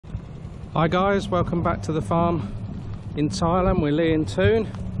Hi guys, welcome back to the farm in Thailand. We're Lee and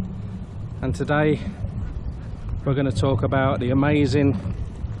Toon, and today we're going to talk about the amazing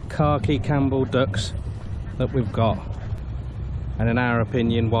Khaki Campbell ducks that we've got, and in our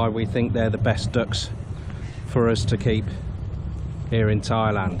opinion why we think they're the best ducks for us to keep here in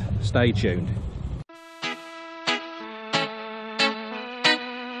Thailand. Stay tuned.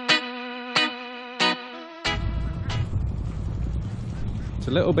 It's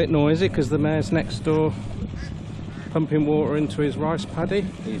a little bit noisy because the mare's next door pumping water into his rice paddy.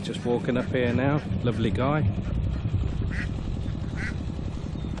 He's just walking up here now. Lovely guy.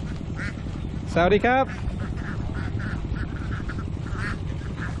 Saudi Cap.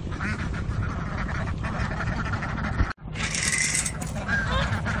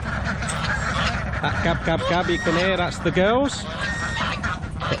 That cab, you can hear, that's the girls.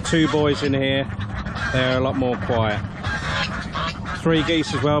 Got two boys in here. They're a lot more quiet. Three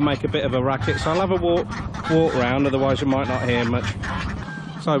geese as well make a bit of a racket, so I'll have a walk round, otherwise you might not hear much.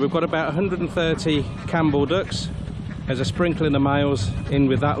 So we've got about 130 Campbell ducks. There's a sprinkling of males in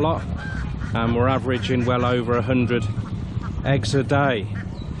with that lot, and we're averaging well over 100 eggs a day.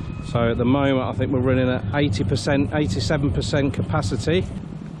 So at the moment I think we're running at 80%, 87% capacity.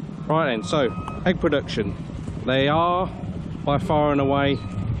 Right then, so egg production. They are by far and away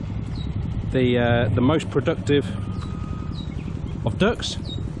the most productive of ducks,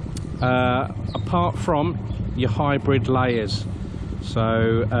 apart from your hybrid layers.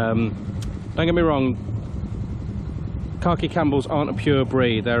 So don't get me wrong, Khaki Campbells aren't a pure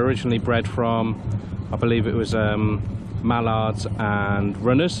breed. They're originally bred from, I believe it was Mallards and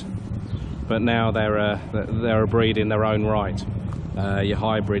runners, but now they're a breed in their own right. Your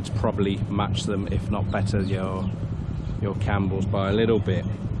hybrids probably match them, if not better, your Campbells by a little bit.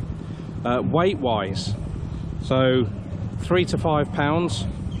 Weight wise, so 3 to 5 pounds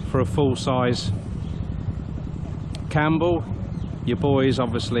for a full-size Campbell. Your boys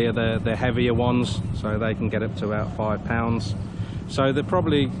obviously are the heavier ones, so they can get up to about 5 pounds. So they're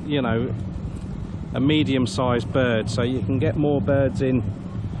probably, you know, a medium-sized bird, so you can get more birds in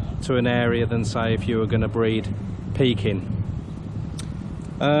to an area than, say, if you were going to breed Pekin.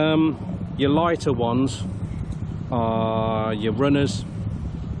 Your lighter ones are your runners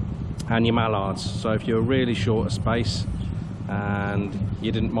and your Mallards. So if you're really short of space and you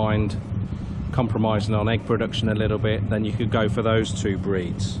didn't mind compromising on egg production a little bit, then you could go for those two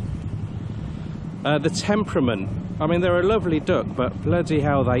breeds. The Temperament, I mean, they're a lovely duck, but bloody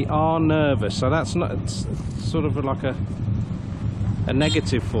hell, they are nervous. So that's not, it's sort of like a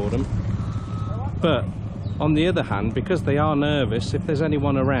negative for them. But on the other hand, because they are nervous, if there's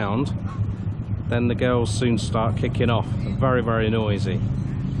anyone around, then the girls soon start kicking off. They're very, very noisy.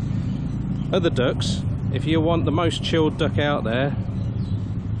 Other ducks, if you want the most chilled duck out there,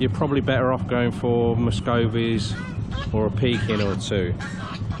 you're probably better off going for Muscovies or a Pekin or two.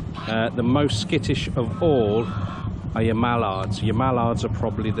 The most skittish of all are your Mallards. Your Mallards are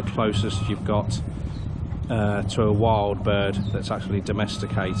probably the closest you've got to a wild bird that's actually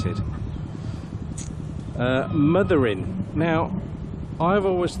domesticated. Mothering. Now, I've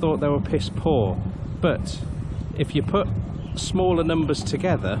always thought they were piss poor, but if you put smaller numbers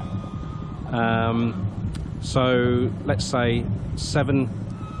together, so let's say seven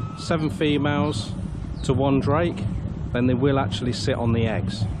females to one drake, then they will actually sit on the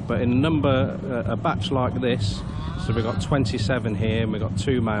eggs. But in a batch like this, so we've got 27 here and we've got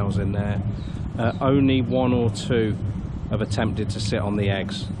 2 males in there, only 1 or 2 have attempted to sit on the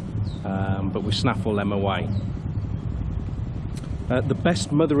eggs, but we snaffle them away. The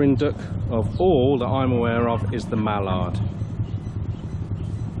best mothering duck of all that I'm aware of is the Mallard.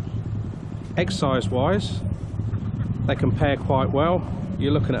 Egg size wise, they compare quite well.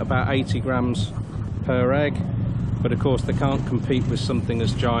 You're looking at about 80 grams per egg, but of course they can't compete with something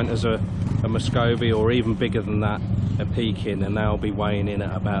as giant as a Muscovy, or even bigger than that, a Pekin, and they'll be weighing in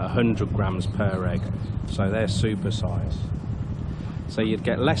at about 100 grams per egg. So they're super size. So you'd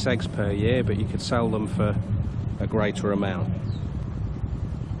get less eggs per year, but you could sell them for a greater amount.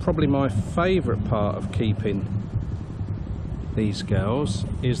 Probably my favourite part of keeping these girls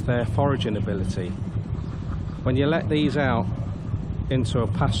is their foraging ability. When you let these out into a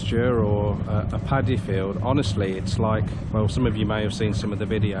pasture or a paddy field, honestly, it's like, well, some of you may have seen some of the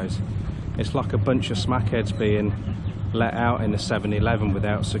videos, it's like a bunch of smackheads being let out in a 7-Eleven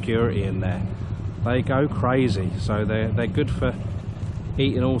without security in there. They go crazy, so they're good for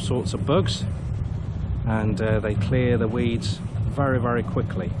eating all sorts of bugs, and they clear the weeds very, very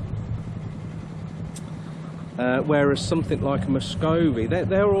quickly. Whereas something like a Muscovy,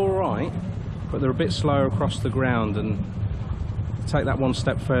 they're all right, but they're a bit slower across the ground, and take that one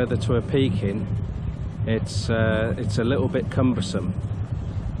step further to a Pekin, it's a little bit cumbersome.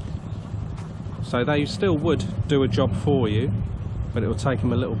 So they still would do a job for you, but it will take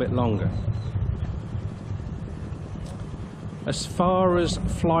them a little bit longer. As far as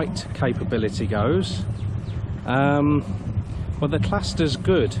flight capability goes, well, they're classed as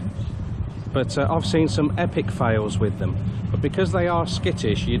good, but I've seen some epic fails with them. But because they are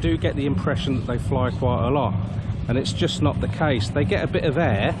skittish, you do get the impression that they fly quite a lot, and it's just not the case. They get a bit of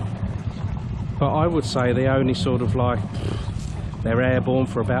air, but I would say they only sort of like, they're airborne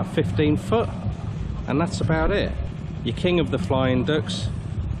for about 15 foot, and that's about it. Your king of the flying ducks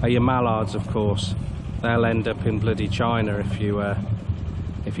are your mallards, of course. They'll end up in bloody China if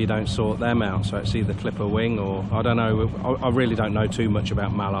you don't sort them out. So it's either clip a wing or, I don't know, I really don't know too much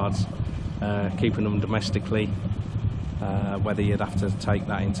about mallards, keeping them domestically, whether you'd have to take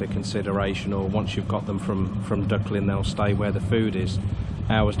that into consideration, or once you've got them from duckling, they'll stay where the food is.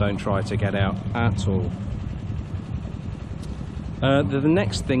 Ours don't try to get out at all. The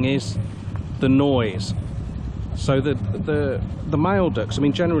next thing is the noise. So the male ducks, I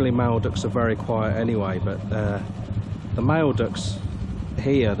mean, generally male ducks are very quiet anyway, but the male ducks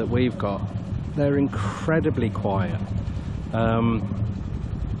here that we've got, they're incredibly quiet.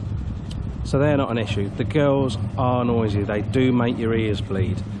 So they're not an issue. The girls are noisy. They do make your ears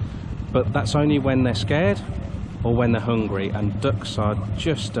bleed, but that's only when they're scared or when they're hungry, and ducks are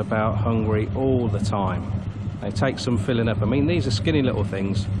just about hungry all the time. They take some filling up. I mean, these are skinny little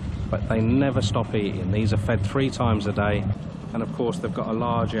things, but they never stop eating. These are fed 3 times a day, and of course they've got a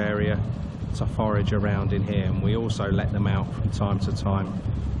large area to forage around in here, and we also let them out from time to time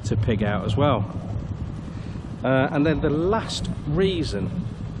to pig out as well. And then the last reason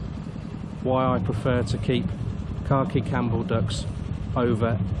why I prefer to keep Khaki Campbell ducks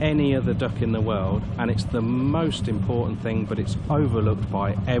over any other duck in the world, and it's the most important thing, but it's overlooked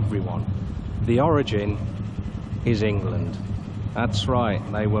by everyone. The origin is England. That's right,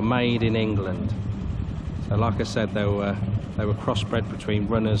 they were made in England. So like I said, they were crossbred between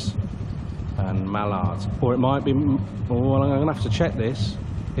runners and mallards, or it might be, well, I'm gonna have to check this.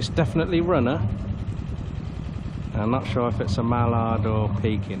 It's definitely runner. I'm not sure if it's a mallard or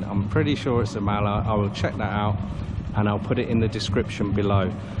Pekin. I'm pretty sure it's a mallard. I will check that out and I'll put it in the description below.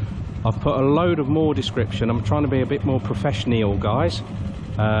 I've put a load of more description. I'm trying to be a bit more professional, guys.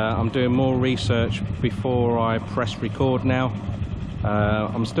 I'm doing more research before I press record now.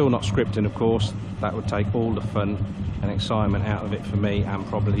 I'm still not scripting, of course. That would take all the fun and excitement out of it for me and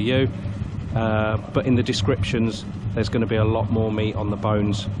probably you. But in the descriptions, there's going to be a lot more meat on the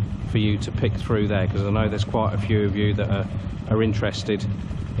bones for you to pick through there, because I know there's quite a few of you that are interested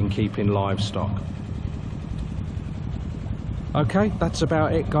in keeping livestock. Okay, that's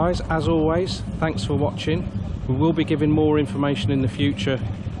about it, guys. As always, thanks for watching. We will be giving more information in the future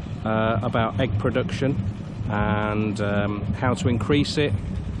about egg production and how to increase it,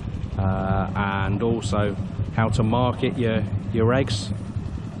 and also how to market your eggs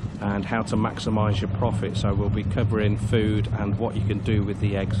and how to maximize your profit. So we'll be covering food and what you can do with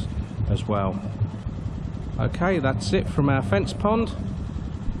the eggs as well. Okay, that's it from our fence pond,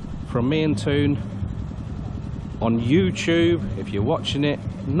 from me and Toon on YouTube. If you're watching it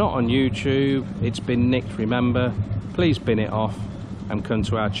not on YouTube, it's been nicked, remember, please bin it off and come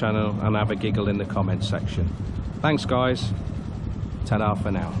to our channel and have a giggle in the comments section. Thanks guys, ta-da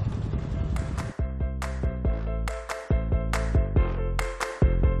for now.